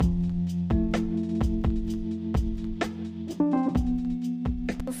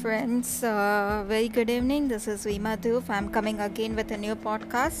friends. Very good evening. This is Veema Dhoof. I'm coming again with a new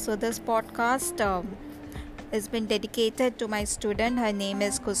podcast. So, this podcast has been dedicated to my student. Her name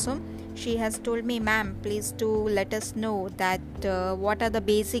is Kusum. She has told me, ma'am, please do let us know that what are the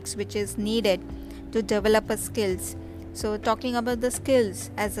basics which is needed to develop a skills. So, talking about the skills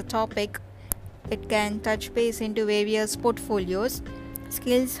as a topic, it can touch base into various portfolios.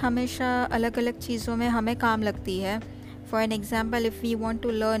 Skills हमेशा अलग अलग चीज़ों में हमें काम लगती है. For an example, if we want to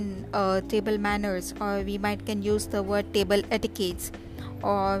learn table manners, or we might can use the word table etiquettes,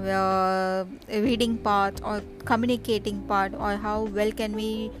 or reading part, or communicating part, or how well can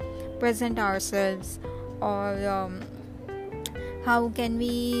we present ourselves, or how can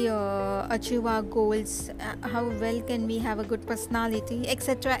we achieve our goals, how well can we have a good personality,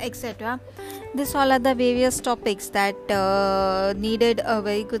 etc, etc. These all are the various topics that needed a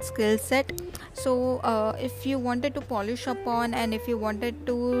very good skill set. So if you wanted to polish upon and if you wanted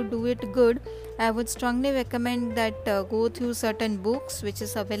to do it good, I would strongly recommend that go through certain books which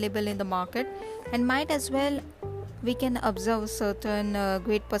is available in the market, and might as well we can observe certain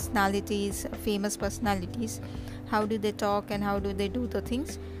great personalities, famous personalities, how do they talk and how do they do the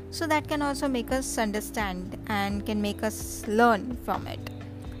things. So that can also make us understand and can make us learn from it.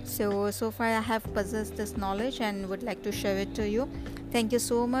 So far I have possessed this knowledge and would like to share it to you. Thank you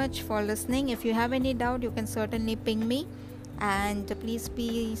so much for listening. If you have any doubt, you can certainly ping me, and please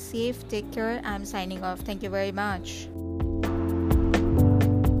be safe, take care. I'm signing off. Thank you very much.